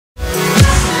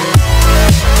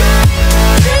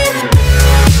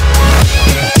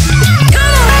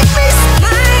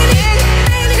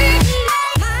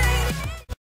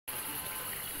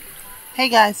Hey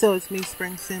guys, so it's me,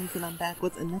 Spring Sims, and I'm back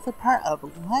with another part of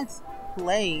Let's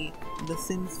Play The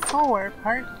Sims 4,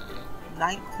 part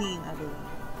 19, I believe.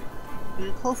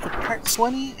 We're close to part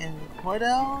 20, and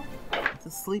Cordell is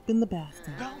asleep in the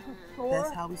bathtub.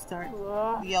 That's how we start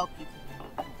the LP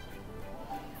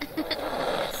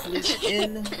today. Sleep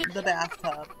in the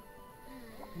bathtub.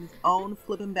 In his own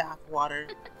flippin' bath water.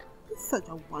 He's such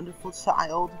a wonderful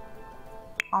child.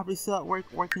 Aubre's still at work,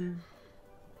 working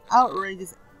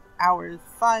outrageous hours,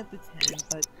 5 to 10,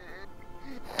 but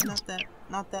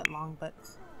not that long. But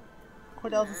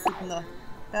Cordell's asleep in the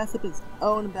bathtub, his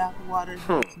own bath water.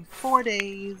 In 4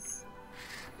 days.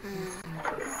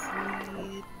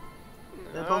 Sleep.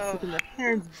 They're both sleeping in their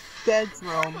parents'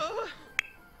 bedroom.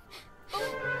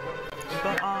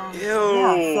 But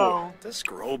yeah, so this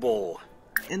grobel.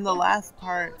 In the last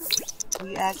part,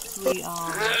 we actually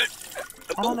I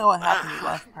don't know what happened in the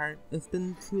last part. It's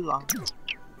been too long.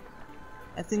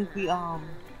 I think we got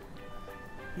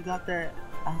their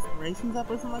aspirations up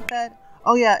or something like that.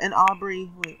 Oh yeah, and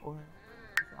Aubrie. Wait, or is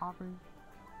it Aubrie?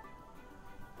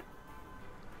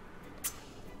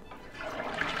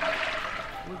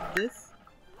 What's this?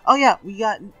 Oh yeah, we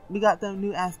got them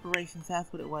new aspirations. That's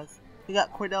what it was. We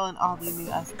got Cordell and Aubrie new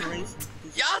aspirations.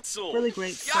 Really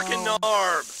great. So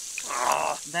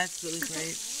that's really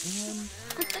great. And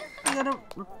we gotta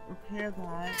repair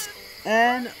that.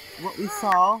 And what we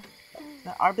saw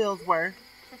that our bills were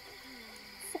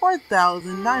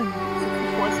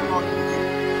 $4,964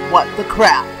 simoleons. What the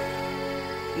crap?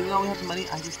 Even though we have the money,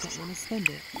 I just don't want to spend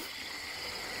it.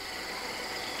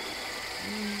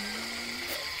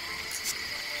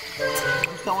 I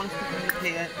just don't want to spend it.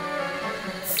 Pay it.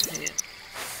 Pay it.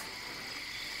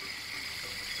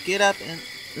 Get up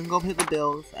and go pay the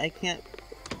bills. I can't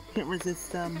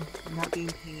resist them not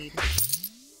being paid.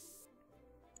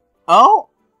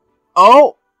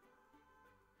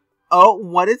 Oh,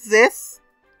 what is this?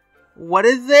 What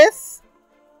is this?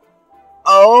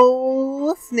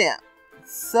 Oh, snap.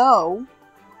 So,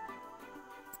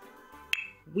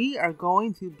 we are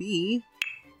going to be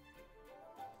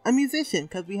a musician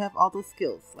because we have all those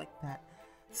skills like that.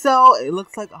 So, it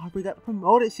looks like Aubrie got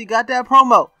promoted. She got that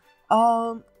promo.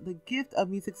 The gift of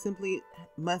music simply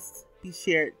must be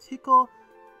shared. Tackle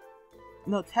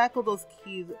those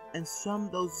keys and strum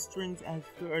those strings as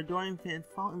your adoring fans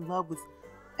fall in love with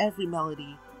every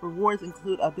melody. Rewards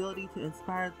include ability to be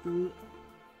inspired through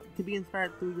your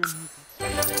music.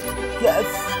 Yes!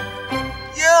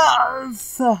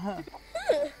 Yes!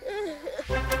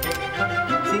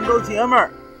 Jingle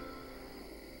Jammer!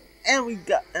 And we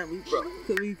broke,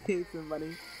 so we paid some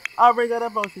money. Aubrie got a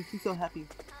motion, she's so happy.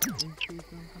 And she's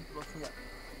uncomfortable, so yeah.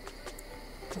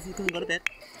 So she's gonna go to bed.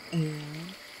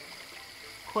 And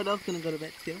Cordell's gonna go to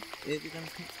bed too. Is he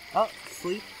gonna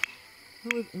sleep?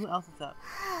 Who else is up?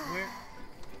 Where?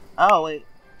 Oh wait.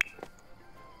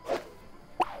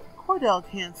 Cordell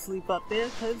can't sleep up there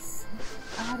because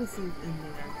Addison's in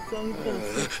there. So he's gonna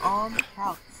sleep on the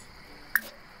couch.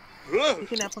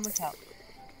 Take a nap on the couch.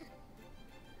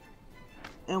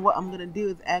 And what I'm gonna do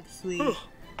is actually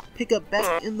pick up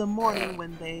back in the morning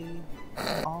when they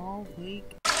all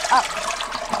wake up.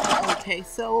 Okay,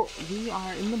 so we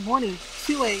are in the morning,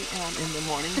 2 a.m. in the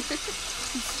morning.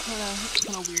 It's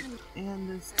kind of weird, and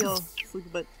they're still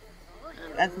sleeping, but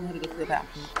I just had to go to the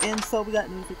bathroom. And so we got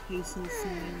notifications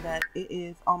saying that it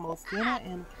is almost Jana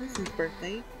and Kirsten's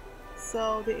birthday.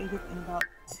 So they age in about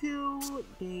 2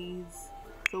 days.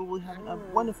 So we'll be having a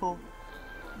wonderful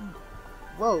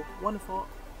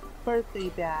birthday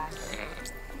bash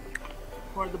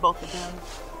for the both of them.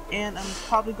 And I'm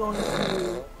probably going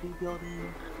to be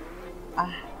building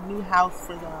a new house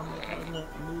for them. I'm going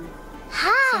to move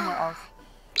somewhere else.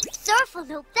 So I'm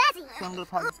going to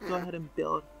probably just go ahead and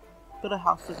build a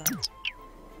house for them.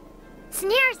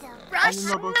 And then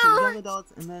they'll both be young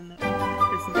adults, and then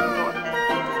Kirsten's going to go ahead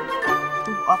and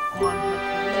move up on her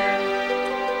career.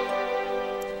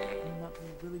 And that'll be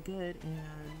really good. And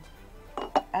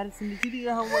Addison, did you do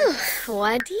your homework?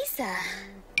 What is that?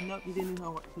 Nope, you didn't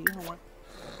do your homework.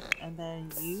 And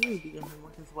then you do your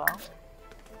homework as well.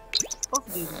 Both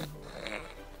of you do your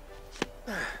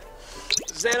homework.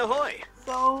 Zanahoy!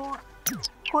 So,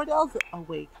 Cordell's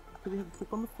awake, so we have to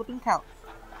sleep on the flipping couch.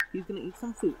 He's gonna eat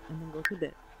some food and then go to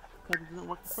bed. Because he doesn't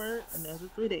work for another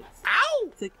 3 days.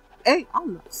 Ow! Hey,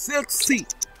 I'm not sexy!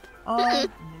 I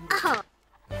think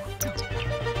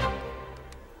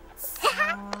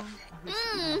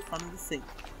fun of the sink.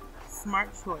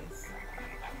 Smart choice.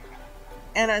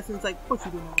 And Addison's like, what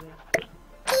you doing over there?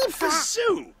 The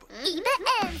soup!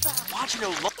 Watch no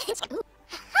long.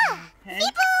 Okay.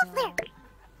 So,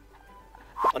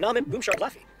 Anamin Boom Shark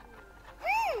Laffy.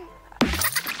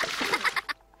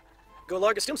 Go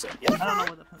larga stimsa. I don't know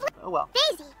what the point is. Oh well.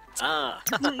 Ah.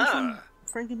 He's gonna eat some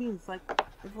Franken beans like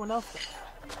everyone else does.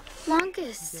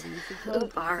 Longus.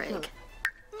 Aubrie.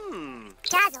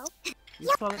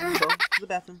 You go to the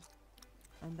bathroom.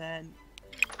 And then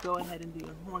go ahead and do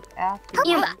your homework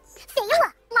afterwards.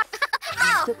 We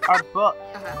took our book.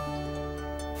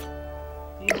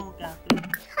 Do your homework after.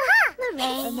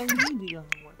 And then you do your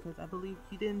homework, because I believe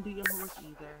you didn't do your homework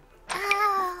either.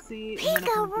 See, and then I can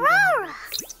do the homework.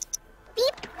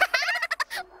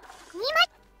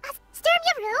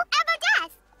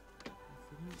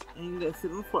 And you gotta sit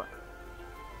on the floor.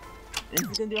 And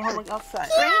you're gonna do your homework outside.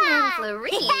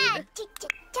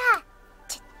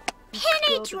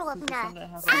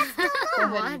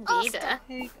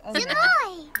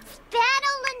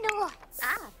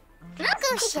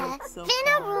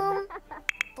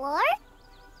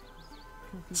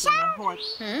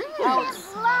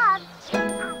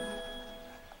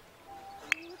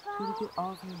 Get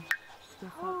all the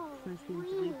stuff up first thing $3.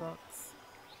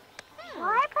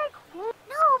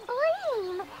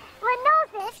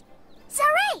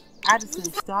 Addison,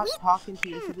 stop talking to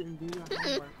you if you didn't do your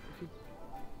homework.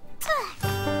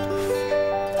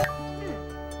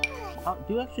 Oh,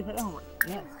 do extra credit homework.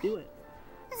 Yes, do it.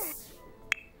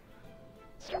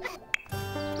 Do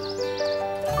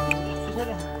extra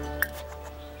credit homework.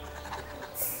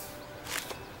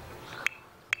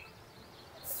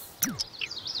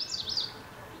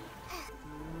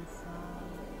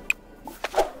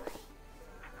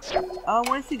 Oh,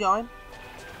 where's she going?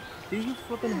 Do your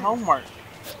flipping homework.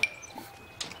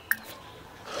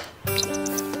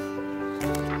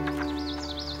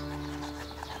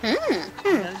 You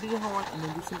gotta do your homework and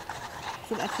then do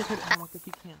some extra credit homework if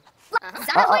you can.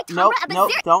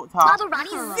 Nope, don't talk.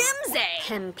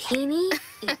 Kempini?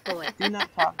 Do not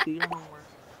talk, do your homework.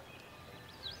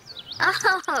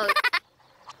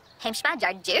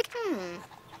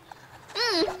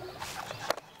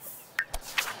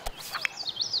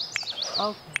 Oh.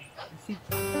 Okay. Is she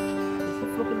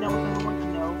flipping down with the homework?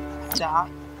 No. Stop.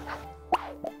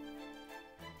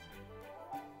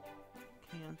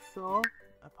 Cancel.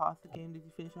 I paused the game. Did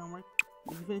you finish your homework?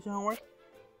 Did you finish your homework?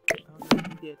 Oh, yes,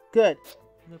 you did. Good.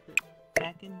 I'm gonna put it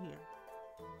back in here.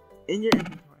 In your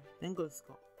inventory. Then go to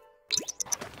school.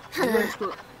 Then go to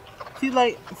school. She's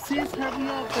like, sis, hurry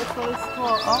up. Let's go to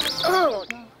school. Oh.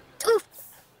 No.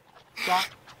 Stop.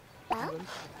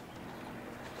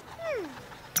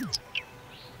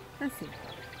 Listen.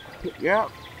 Put your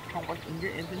homework in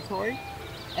your inventory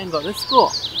and go to school.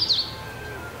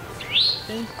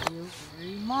 Thank you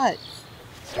very much.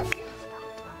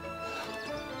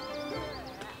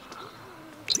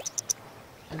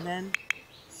 And then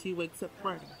she wakes up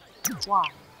ready. Wow.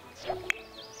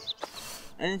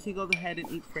 And then she goes ahead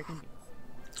and eats freaking beans.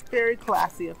 Very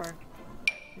classy of her.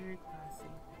 Very classy.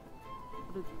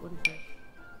 What is this?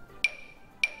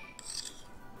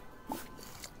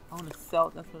 I want to sell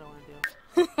it. That's what I want to do.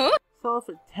 Sell it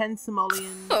for 10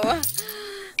 simoleons. What else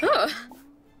can I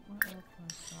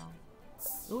sell?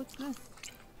 Oh, what's this?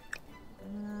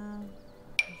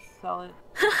 Let's sell it.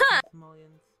 10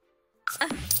 simoleons.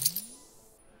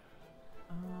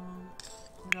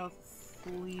 What else?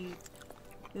 Sleep.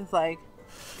 It's like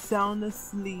sound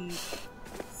asleep.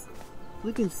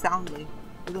 Sleeping soundly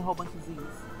with a whole bunch of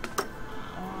Z's.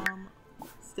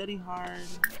 Study hard.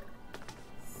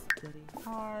 Study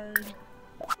hard.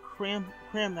 Cram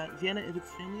night. Jana has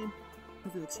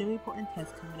an extremely important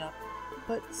test coming up,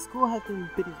 but school has been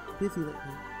busy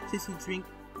lately. Should she drink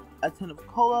a ton of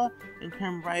cola and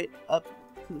cram right up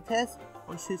to the test,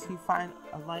 or should she find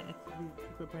a light activity to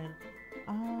keep her brain?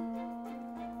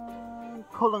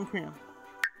 Cola and cram.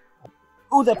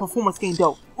 Ooh, that performance game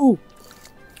dope. Ooh.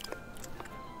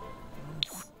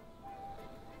 Nice.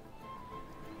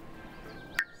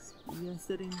 You're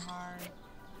studying hard.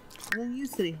 And then you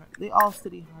study hard. They all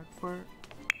study hard for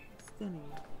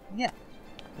studying. Yeah.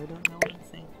 They don't know what I'm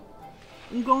saying.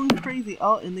 I'm going crazy.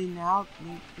 Oh, and they now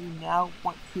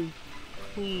want to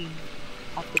clean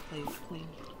up the place. Clean.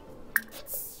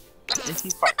 And she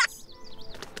farts.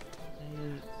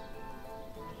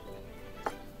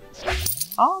 Right.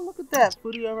 Oh, look at that.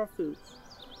 Foodie of our foods.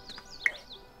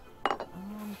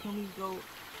 Can we go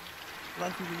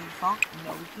license in the song?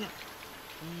 No, we can't.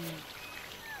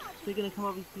 So you're gonna come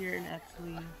over here and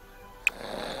actually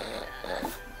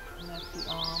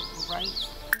write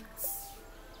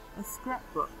a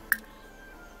scrapbook.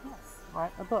 Yes,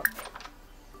 write a book.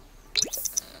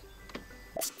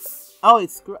 Oh,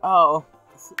 it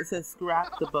says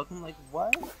scrap the book. I'm like,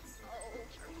 what?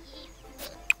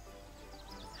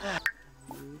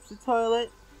 Use the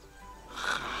toilet.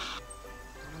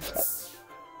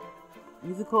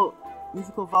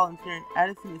 musical volunteering.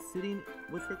 Addison is sitting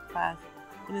with her class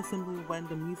in assembly when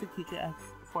the music teacher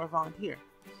asks for a volunteer.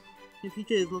 The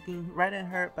teacher is looking right at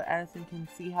her, but Addison can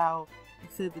see how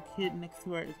instead the kid next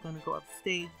to her is going to go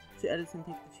upstage, so Addison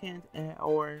takes the chance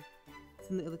or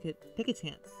send the other kid take a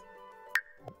chance.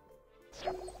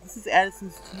 This is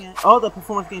Addison's chance. Oh, the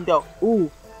performance getting dope.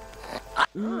 Ooh.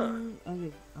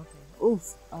 Okay. Ooh.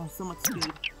 Oh, so much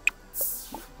speed.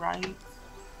 Right.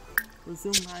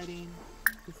 Resume writing.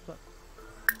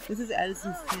 This is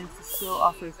Addison's chance to show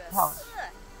off her talent.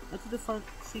 Up to the front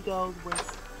she goes, where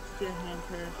teacher hands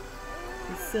her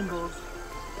the symbols.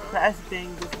 Crash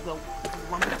bang. This is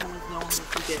one performance no one will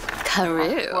forget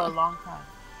for a long time.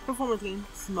 Performance game.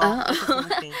 Small.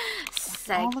 Performance game.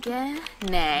 Sega,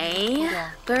 nay,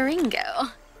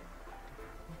 Baringo.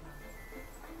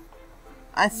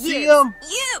 I see him.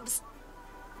 Yubs.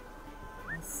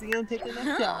 I see him taking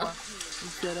a shower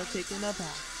instead of taking a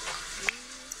bath.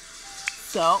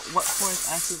 So, what for his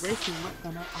aspiration, we're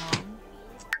gonna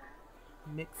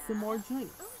mix some more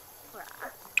drinks.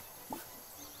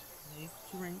 Make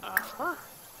drinks.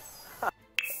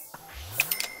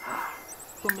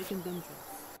 So making them drinks.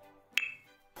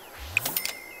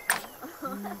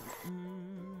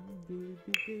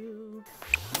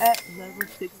 At level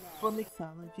 6 for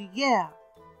mixology, yeah.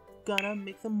 Gonna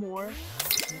make some more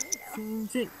mixing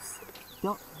drinks.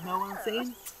 Don't know what I'm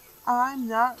saying? I'm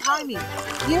not rhyming.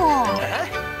 Yeah.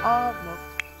 No. I'm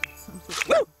so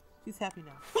sorry. She's happy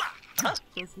now.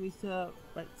 So she needs to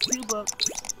write 2 books.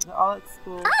 They're all at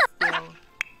school still.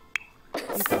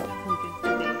 She's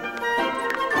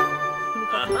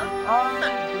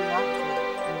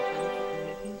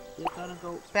we're gonna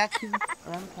go back to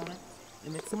around the corner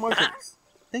and make some more drinks.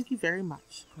 Thank you very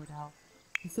much, Cordell.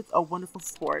 You're such a wonderful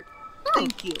sport.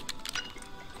 Thank you.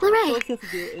 So what you have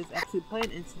to do is actually play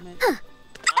an instrument.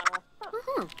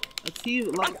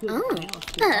 Achieve level 2 piano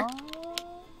skill.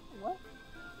 What?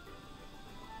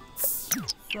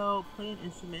 So play an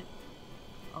instrument.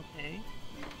 Okay.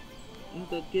 You have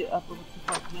to get up level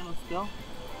 2 for piano skill.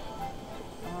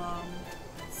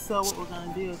 So what we're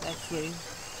gonna do is actually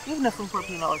we have enough room for a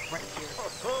piano like right here.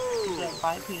 So we're gonna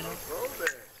buy a piano.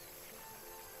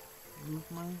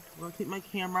 Rotate my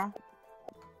camera.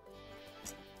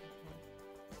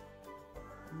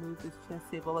 Move this chess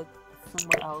table like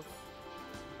somewhere else.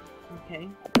 Okay,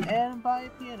 and buy a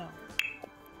piano.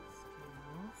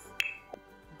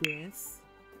 This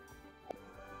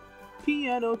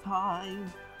piano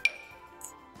time.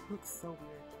 Looks so weird.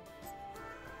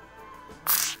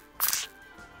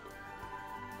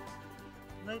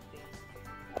 Right there.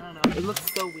 I don't know. It looks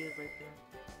so weird right there.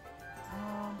 I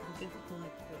guess it's only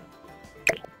good.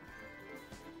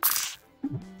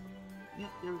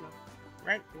 Yep, there we go.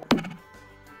 Right there.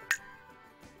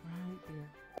 Right there.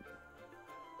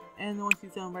 And once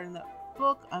she's done writing that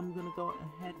book, I'm gonna go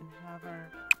ahead and have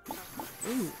her.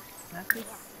 Ooh, practice.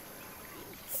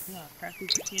 Yeah,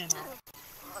 practice the piano.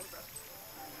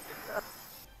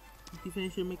 Did you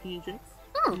finish your making your drinks?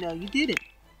 No, you didn't.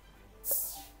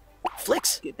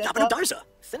 Flicks. Get back up. Darza.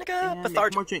 Finica. And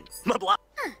make more drinks.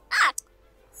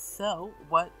 So,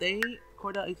 what day?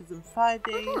 Cordell ages in 5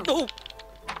 days.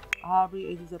 Aubrie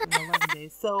ages up in 11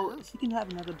 days. So, she can have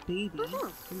another baby.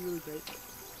 It's really great.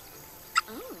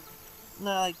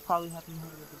 Like, probably having her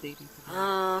with a baby.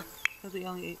 Because they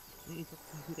only age up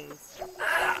in 2 days.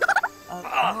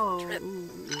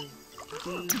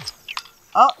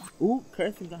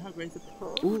 Kirsten got her grades up.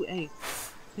 Ooh, hey.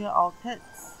 They're all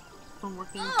tense. From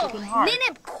working freaking hard.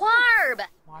 Ninip Quarb.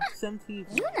 Watch some TV.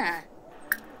 Yuna.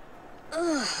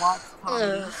 Watch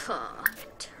comedy.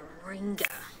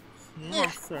 Tringa. Channel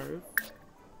surf.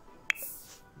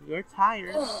 You're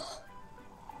tired.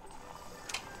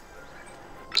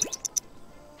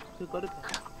 So go to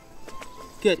bed.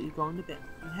 Good, you're going to bed.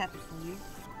 I'm happy for you.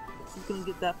 She's gonna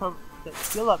get that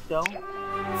skill up though.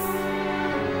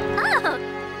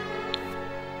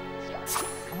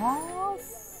 Oh,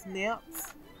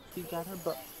 snaps. She got her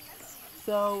book.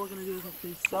 So we're gonna do is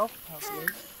actually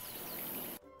self-publish.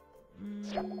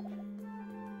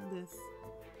 This.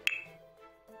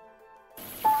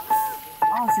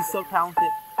 Oh, she's so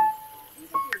talented.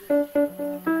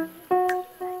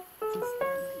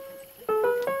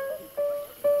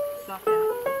 Stop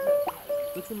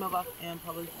that. Go to mailbox and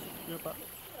publish your book.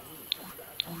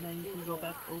 And then you can go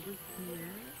back over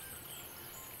here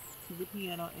to the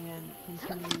piano and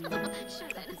continue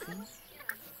practicing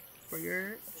for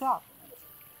your job.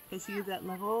 Because she is at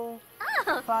level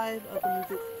 5 of the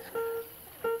music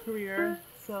career,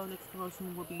 so next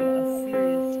promotion will be a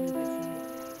serious musician.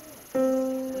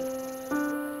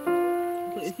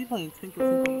 But if you're playing Twinkle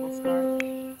Twinkle Little Star,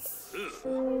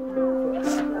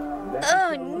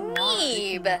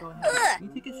 Abe. Go ahead. You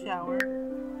take a shower.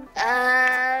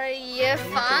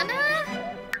 Yafana?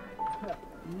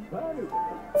 You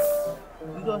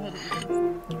go ahead and eat.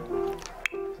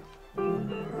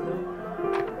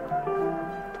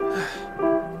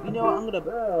 You know what? I'm gonna.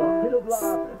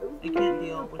 I can't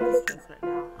deal with the stress right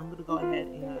now. I'm gonna go ahead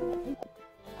and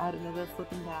add another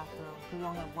flipping bathroom because we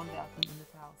only have one bathroom in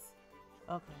this house.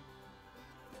 Okay.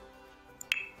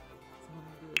 So what I'm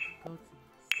gonna do is go to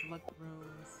select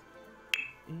rooms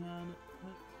and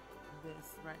put this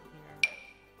right here. I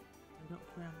don't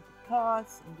care how much it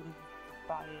costs. I'm gonna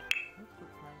buy it. That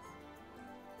looks nice.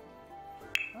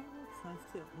 Oh, that looks nice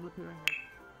too. I'm gonna put it right here.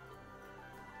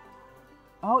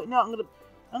 Oh no, I'm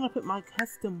gonna put my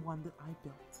custom one that I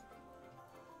built.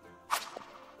 Let's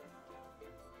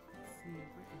see,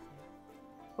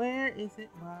 where is it?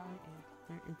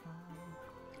 Where is it?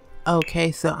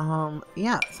 Okay, so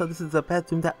yeah, so this is a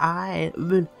bedroom that I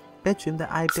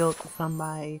built from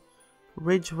my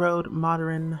Ridge Road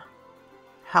modern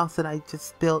house that I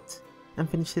just built and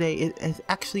finished today. It is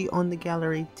actually on the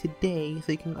gallery today,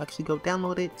 so you can actually go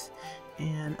download it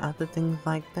and other things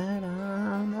like that.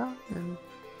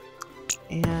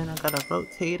 And I gotta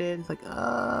rotate it. It's like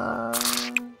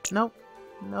nope,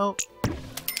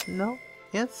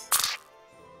 yes.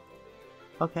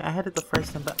 Okay, I had it the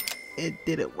first time, but it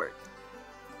didn't work.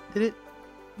 Did it?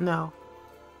 No,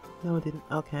 it didn't.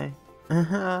 Okay.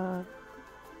 So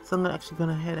I'm actually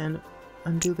gonna head and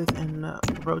undo this and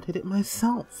rotate it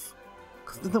myself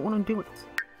because I don't want to do it.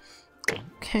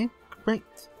 Okay, great,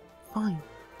 fine.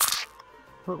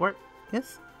 Will it work?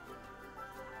 Yes.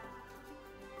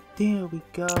 There we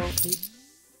go.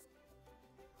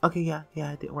 Okay, yeah,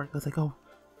 it did work. I was like, oh,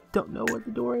 don't know where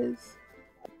the door is.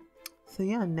 So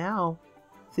yeah, now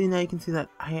you can see that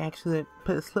I actually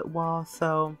put a slit wall,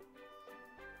 so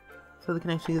they can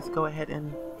actually just go ahead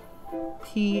and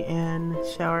pee and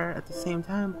shower at the same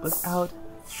time without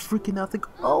freaking out. Like,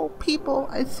 oh, people,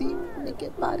 I see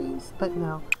naked bodies. But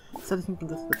no. So this can go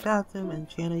to the bathroom, and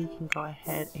Jana, you can go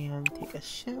ahead and take a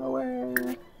shower.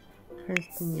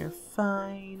 Kirsten, you're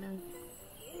fine.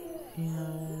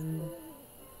 And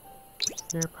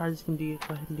you're probably just gonna go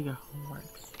ahead and do your homework.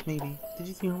 Maybe. Did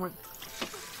you do your homework?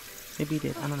 Maybe you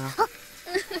did. I don't know. Oh,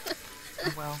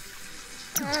 well.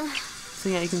 So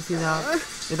yeah, you can see now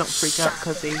they don't freak out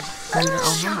because they do their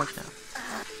own homework now.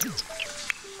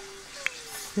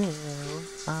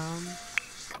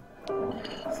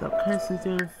 So Kirsten's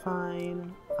doing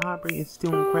fine. Aubrie is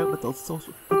doing great with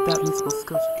that musical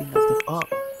skills. She can stuff up.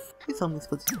 She's so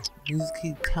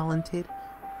musically talented.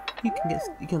 You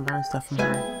can learn stuff from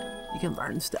her. You can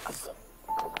learn stuff.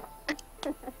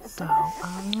 So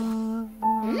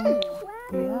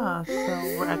yeah,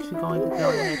 so we're actually going to go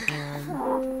ahead and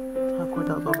have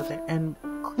Cordell over there and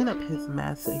clean up his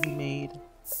mess that he made,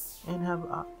 and have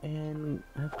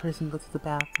Kirsten go to the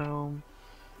bathroom,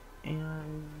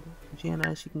 and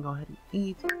Jana, she can go ahead and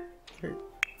eat.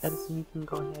 Edison, you can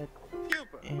go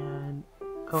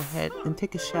ahead and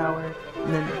take a shower,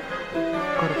 and then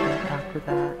go to bed after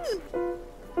that.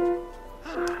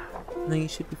 And then you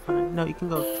should be fine. No, you can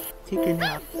go take your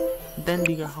nap, then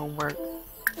do your homework,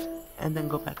 and then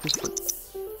go back to sleep.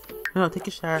 No, take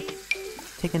a shower,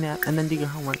 take a nap, and then do your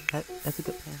homework. That's a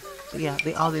good plan. But yeah,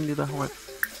 they all didn't do their homework.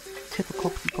 Typical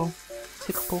people.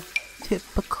 They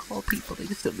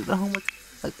just don't do their homework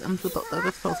like they're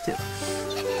supposed to.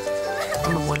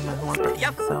 I'm avoiding my homework right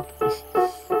now, so.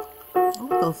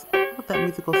 Look at that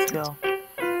musical skill.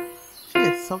 She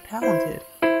is so talented.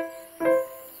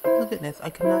 Oh goodness, I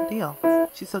could not deal.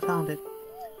 She's so talented.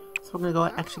 So we're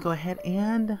gonna actually go ahead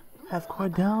and have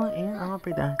Cordell and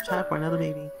Aubrie try for another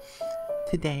baby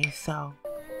today. So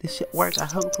this should work.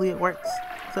 Hopefully it works.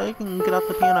 So you can get off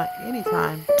the piano at any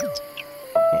time.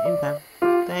 Yeah, anytime.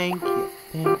 Thank you.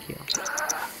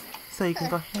 So you can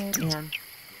go ahead and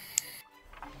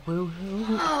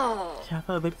woohoo. Try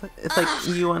for a baby. It's like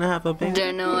you wanna have a baby.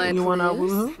 You wanna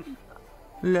woohoo?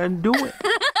 Let's do it.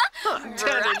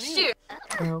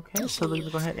 Okay, so we're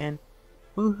gonna go ahead and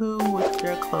woohoo with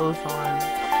their clothes on.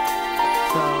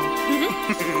 So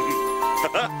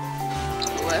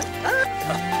What?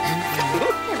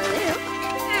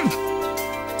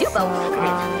 it's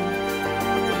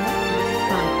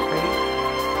kind of great.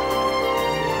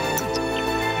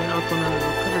 You know what's going on in the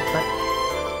covers, but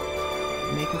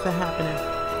making it happening.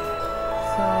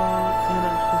 So Jana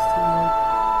and Kirsten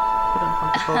get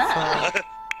uncomfortable, so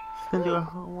she's gonna do her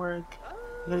homework.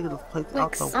 You gotta get those plates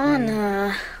out the way.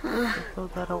 Throw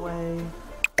that away.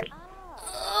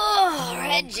 Oh,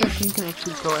 Reggie. You can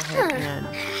actually go ahead and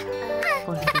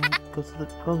go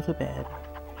to bed.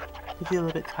 If you're a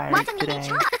little bit tired today,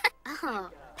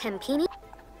 Pimpini?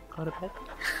 go to bed.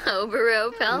 Obero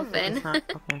It's Pelvin. not,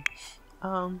 okay.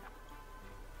 Oh,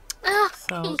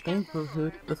 So,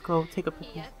 neighborhood, let's go take a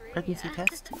pregnancy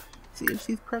test. See if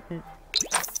she's pregnant.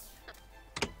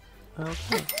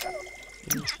 Okay.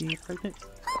 Is she pregnant?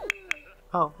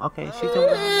 Oh, okay. She's doing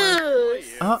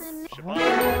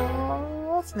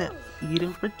oh, snap.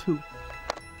 Eating for two.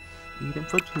 Eating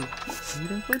for two.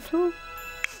 Eating for two.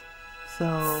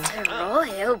 So,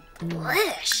 Royal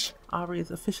Bush. Aubrie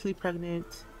is officially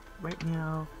pregnant right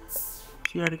now.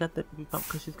 She already got that baby bump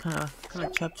because she's kind of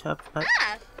chub, but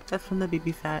that's from the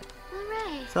baby fat.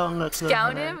 So I'm gonna go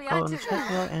on the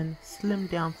treadmill and slim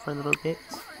down for a little bit.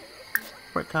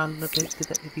 Work out a little bit, get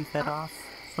that baby fat off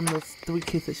from those 3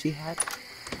 kids that she had.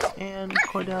 And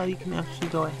Cordell, you can actually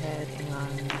go ahead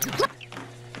and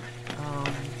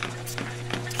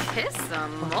Kiss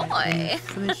some go ahead boy. and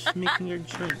finish making your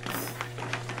drinks,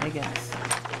 I guess.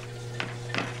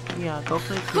 Yeah, go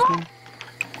finish practicing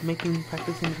mixing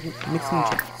drinks. I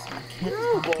can't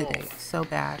talk today, it's so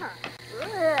bad.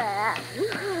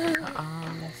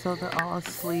 So they're all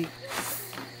asleep.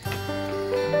 I'm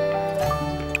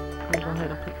gonna go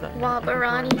ahead and put that in.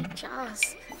 Wabarani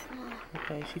Joss.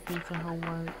 Okay, she finished her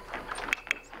homework.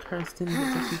 Kirsten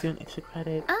looks like she's doing extra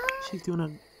credit. She's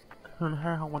doing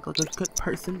her homework like a good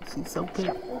person. She's so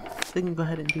good. They can go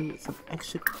ahead and do some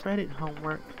extra credit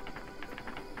homework.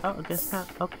 Oh, I guess not.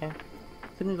 Okay.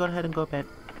 They can go ahead and go to bed.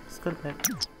 Just go to bed.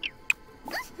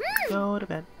 Go to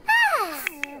bed.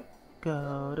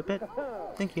 Go to bed.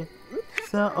 Thank you.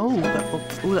 So,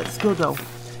 that skill though.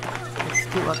 That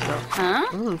skill up though.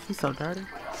 Huh? Ooh, she's so dirty.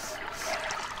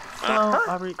 So,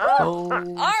 Aubrie, go to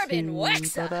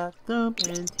the bathroom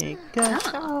and take a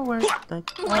shower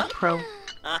like a pro.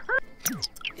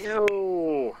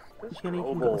 Ew. Jenny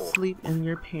can go to sleep in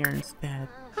your parents' bed.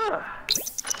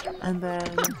 And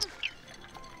then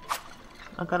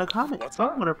I got a comment. Oh,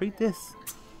 I'm gonna read this.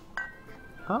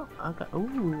 Oh,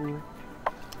 ooh.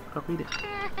 I'll read it.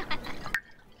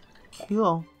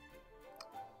 Cool.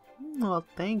 Well,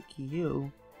 thank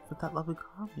you for that lovely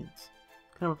comment.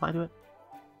 Can I reply to it?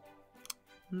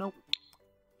 Nope.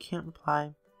 Can't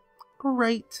reply.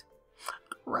 Great.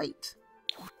 Great.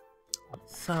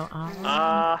 So,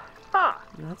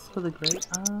 that's really great.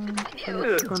 Going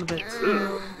to bed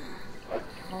too.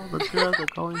 All the girls are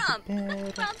going to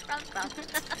bed.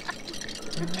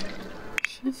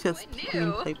 She's just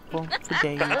being playful for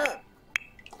days.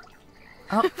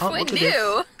 Oh, look at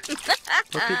this.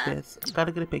 Look at this.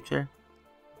 Gotta get a picture.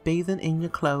 Bathing in your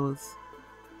clothes.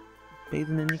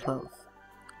 Bathing in your clothes.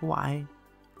 Why?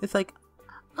 It's like,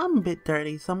 I'm a bit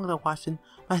dirty, so I'm gonna wash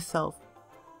myself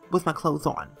with my clothes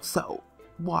on. So,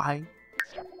 why?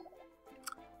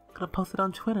 Gonna post it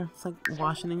on Twitter. It's like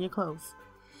washing in your clothes.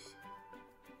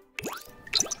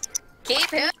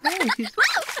 Keep it. Hey, she's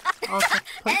all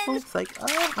playful. It's like,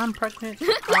 oh, I'm pregnant. I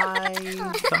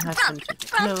don't have to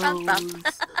clothes. I'm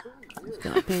just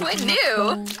gonna bathe What in my new?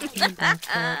 clothes and that's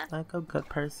it, like a good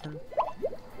person.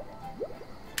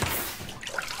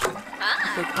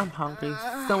 It's like, I'm hungry.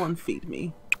 Someone feed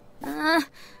me. So you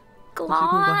can go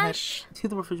ahead Glosh. to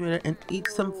the refrigerator and eat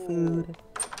some food.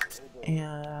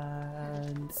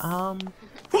 And,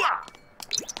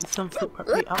 eat some food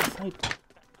probably outside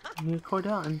near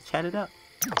Cordell and chat it up.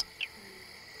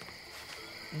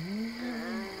 And,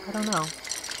 I don't know.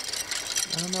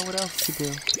 I don't know what else to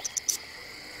do.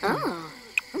 Oh,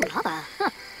 brother.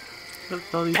 Let's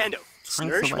throw these Pando. drinks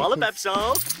Snursh away, Walla 'cause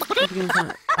Bepso. it's getting kind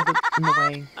of in the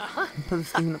way. And put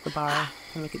this thing at the bar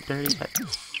to make it dirty, but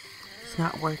it's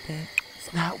not worth it.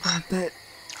 It's not worth it.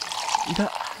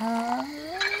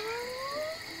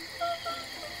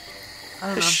 I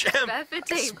don't know. Shem.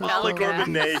 Befete Spala Belga.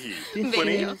 Gorbanehi.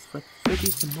 Dishes for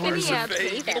 50 some more.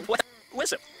 Video.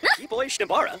 Listen. Boy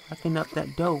Shnabara. Packing up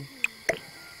that dough.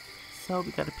 So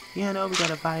we got a piano, we got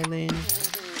a violin.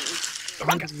 All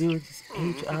I have to do is just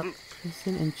age up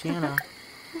Kirsten and Jana.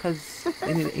 Because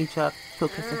they need to age up so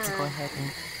Kirsten can go ahead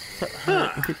and start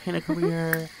her entertainer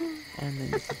career. And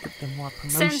then just get them more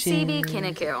promotion. Sensibi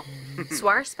Kinniku.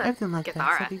 Swarspa. Everything like that. So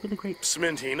Gathara. it'd be really great.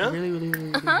 Smintina. Really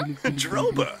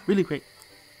Droba. really great.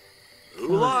 So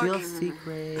the Ulog. real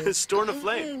secret. Storm of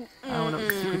Flame. I don't know what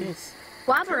the secret is.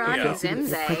 Wabarani Yeah.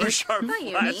 Zimze. Sharp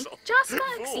Mayumi. Flazzle. Just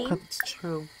Because Maxi. it's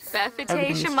true. Befete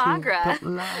Everything is true. Shamagra.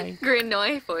 Don't lie.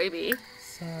 Grinoi Foibi.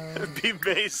 So, Be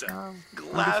Mesa. I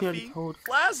guess she already Glaffy. told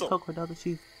Flazzle. Cordell that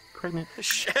she's pregnant.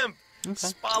 Shem. Okay.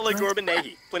 Spala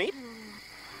Gorbanehi. Plenty.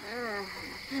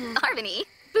 Harvini.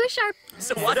 Bouchard.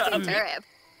 So what up? Turib.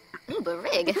 Ooh,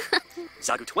 barig.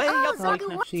 Zagutwe So you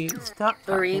can actually stop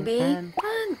talking Baribi. and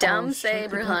Dum shit, say, you're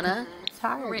Bruhana.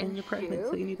 tired and you're pregnant,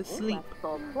 so you need to sleep.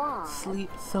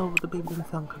 Sleep so the baby doesn't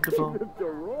feel uncomfortable. I wonder if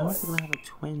we're gonna have a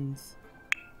twins.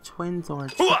 Twins or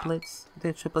triplets. If they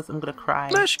have triplets, I'm gonna cry.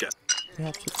 Meshka. If they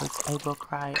have triplets, I will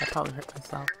cry. I probably hurt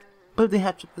myself. But if they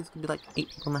have triplets, it's gonna be like 8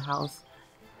 people in the house.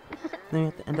 Then we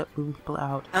have to end up moving people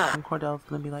out. And Cordell's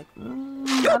gonna be like,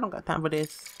 I don't got time for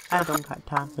this. I don't got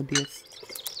time for this.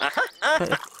 But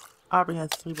if Aubrie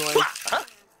has 3 boys, it'd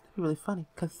be really funny.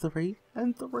 Because 3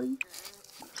 and 3.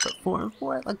 But 4 and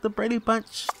 4, like the Brady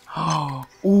Bunch. Ooh.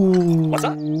 What's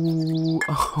that?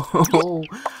 Oh,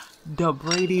 the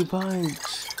Brady Bunch.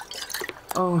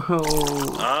 Oh.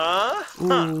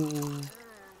 Ooh.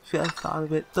 Just thought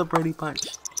of it. The Brady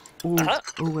Bunch. Ooh.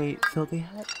 Oh, wait. So the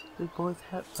boys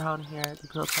had brown hair, the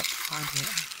girls had blonde hair.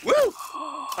 Woo!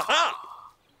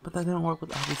 But that didn't work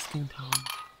with Aubrie's skin tone.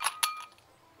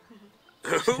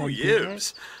 Oh,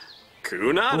 yibs.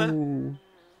 Kunada. Ooh.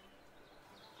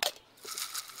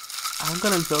 I'm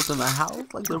gonna build them a house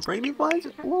like the Brady Bunch.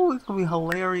 Ooh, it's gonna be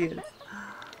hilarious. We're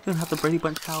gonna have the Brady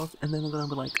Bunch house, and then we're gonna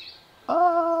be like,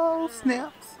 oh,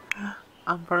 snaps.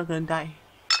 I'm probably gonna dye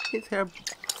his hair,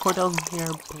 Cordell's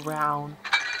hair brown,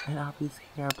 and Aubrie's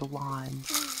hair blonde.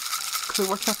 Cause it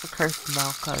works out for Kirsten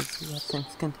though, cause we have the same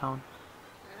skin tone.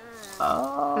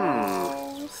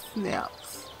 Oh,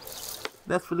 snaps.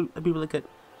 That'd be really good.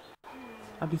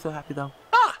 I'd be so happy though.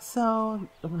 So,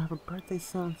 I'm gonna have a birthday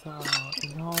soon, so,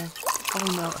 you know,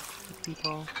 probably know a few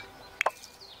people.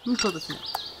 Let me put this in.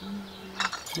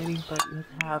 Maybe, but we have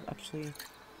to have, actually,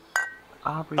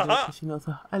 Aubrie do it, because she knows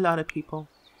a lot of people.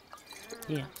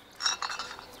 Yeah.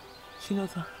 She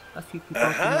knows a few people, you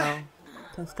know,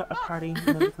 to start a party and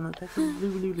everything like that. So,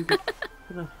 really good.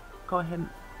 We're gonna go ahead and,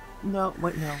 no,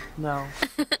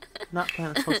 not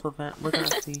plan a social event. We're gonna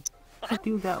actually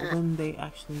do that when they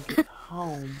actually get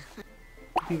home.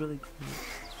 It'd be really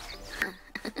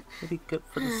good. It'd be good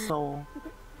for the soul.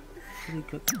 Really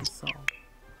good for the soul.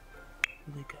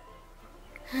 Really good.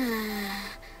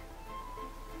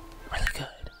 Really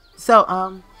good. So,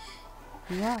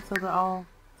 yeah, so we're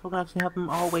gonna actually have them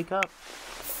all wake up.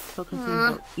 So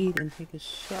continue to eat and take a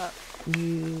shot.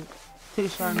 You take a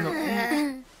shower and go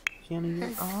eat. Jana,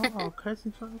 you, oh,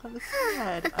 Kirsten's feeling kind of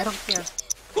sad. I don't care.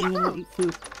 You're gonna eat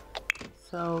food.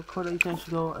 So, Cordell, you can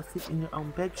actually go sleep in your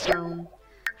own bedroom.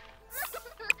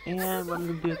 And what I'm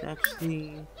gonna do is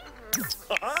actually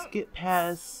skip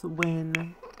past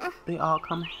when they all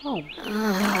come home.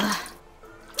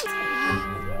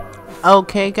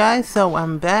 Okay, guys, so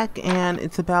I'm back, and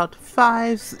it's about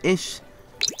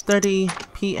 5-ish:30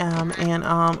 p.m. and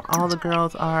all the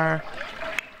girls are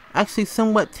actually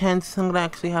somewhat tense. So I'm gonna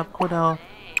actually have Cordell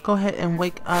go ahead and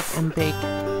wake up and bake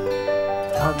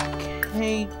a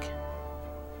cake.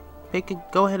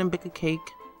 Go ahead and bake a cake.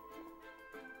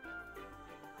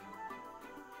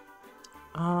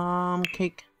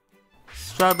 Cake.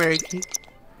 Strawberry cake.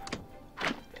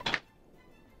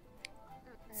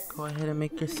 Go ahead and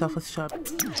make yourself a strawberry.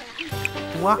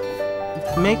 What?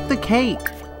 Make the cake.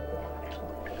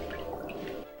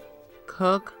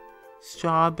 Cook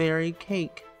strawberry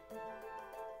cake.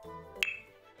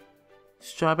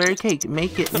 Strawberry cake.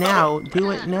 Make it now.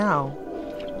 Do it now.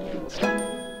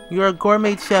 You're a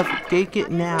gourmet chef. Bake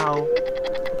it now.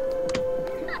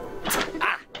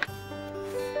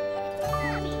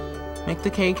 Make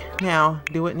the cake now.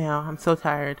 Do it now. I'm so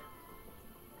tired.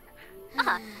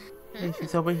 And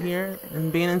she's over here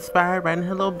and being inspired, writing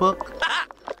her little book.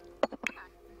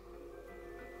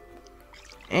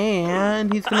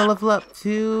 And he's gonna level up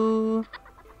to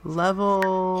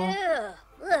level...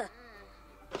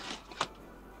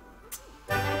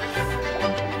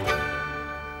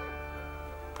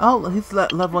 Oh, he's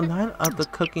level 9 of the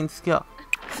cooking skill.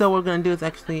 So what we're gonna do is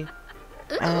actually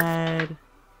add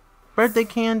birthday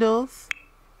candles.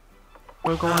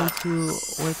 We're going to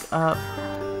wake up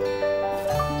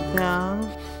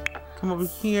down. Come over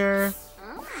here.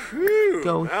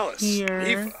 Go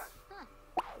here.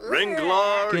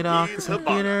 Get off the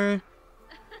computer.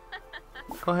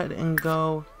 Go ahead and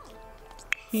go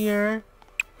here.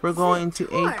 We're going to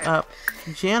age up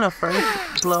Jana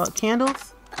first. Blow up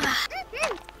candles.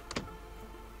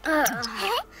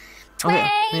 Okay,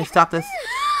 let me stop this.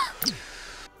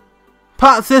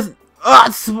 Pause this.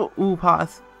 Ooh,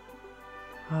 pause.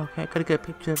 Okay, I gotta get a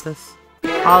picture of this.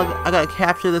 I gotta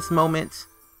capture this moment.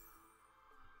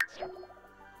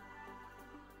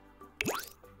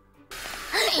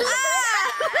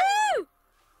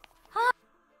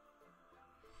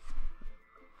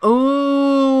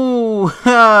 Ooh,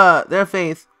 their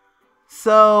face.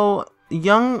 So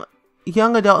young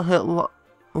adulthood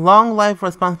long life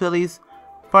responsibilities,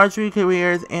 archery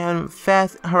careers, and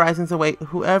fast horizons await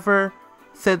whoever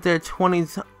said their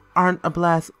 20s aren't a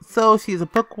blast. So she's a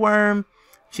bookworm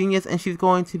genius, and she's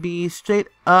going to be straight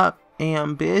up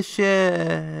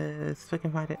ambitious. If I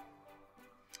can find it.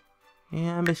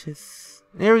 Ambitious.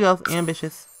 There we go.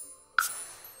 Ambitious.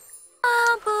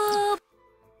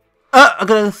 I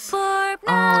gotta.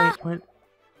 Oh wait, what?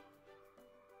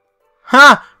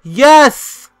 Ha!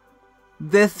 Yes!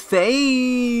 This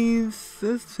phase!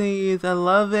 This phase, I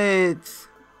love it!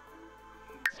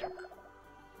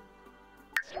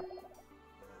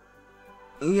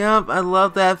 Yep, I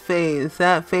love that phase.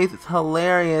 That phase is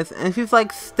hilarious. And she's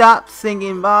like, stop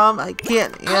singing, Mom. I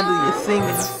can't handle you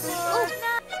singing.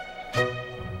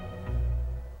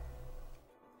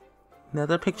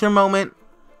 Another picture moment.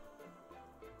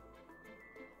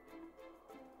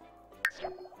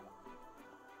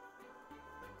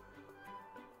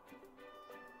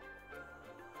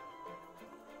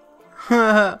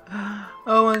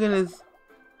 Oh my goodness.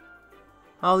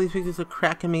 All these pictures are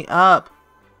cracking me up.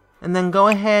 And then go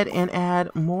ahead and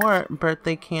add more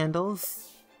birthday candles.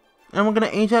 And we're gonna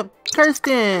age up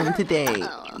Kirsten today.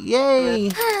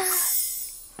 Yay!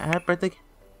 Add birthday.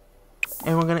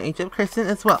 And we're gonna age up Kirsten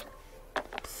as well.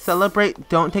 Celebrate,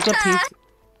 don't take a piece.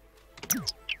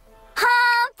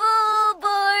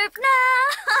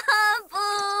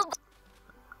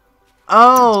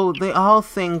 Oh, they all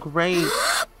sing great.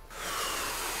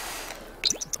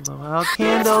 Blow out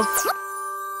candles.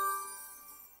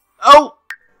 Oh!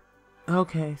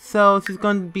 Okay, so she's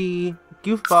going to be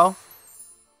goofball.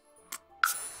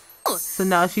 So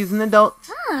now she's an adult.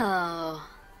 Oh,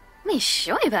 me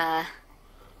shoiba.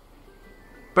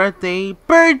 Birthday,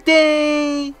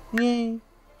 birthday! Yay,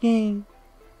 yay.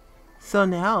 So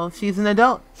now she's an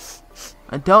adult.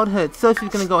 Adulthood. So she's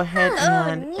going to go ahead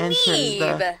and enter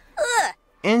the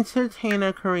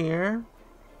entertainer career.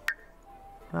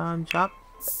 Job.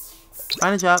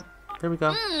 Find a job. There we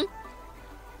go.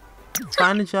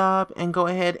 Find a job and go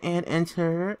ahead and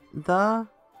enter the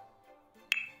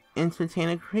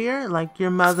entertainer career like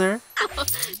your mother.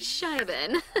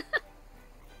 Scheiben.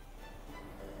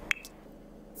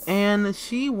 And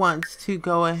she wants to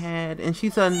go ahead, and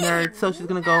she's a nerd, so she's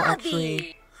gonna go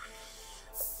actually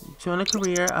join a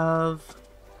career of.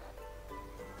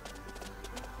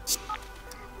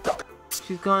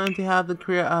 She's going to have the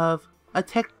career of a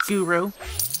tech guru.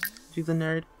 She's a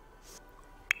nerd.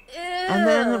 And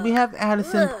then we have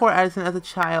Addison, poor Addison as a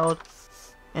child.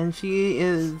 And she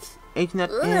is aging up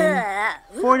in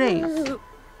 4 days. So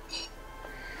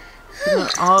we're gonna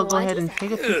all go ahead and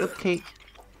take a piece of cake.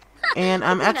 And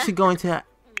I'm actually going to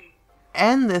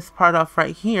end this part off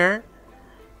right here.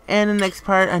 And the next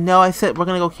part, I know I said we're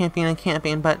going to go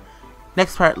camping, but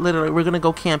next part, literally, we're going to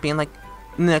go camping, like,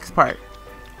 the next part.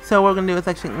 So what we're going to do is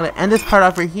actually going to end this part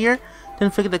off right here.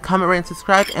 Don't forget to comment, rate, and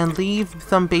subscribe, and leave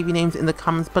some baby names in the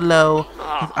comments below.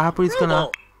 Aubrey's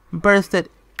gonna burst at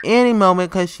any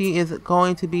moment because she is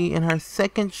going to be in her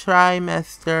second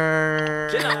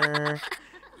trimester.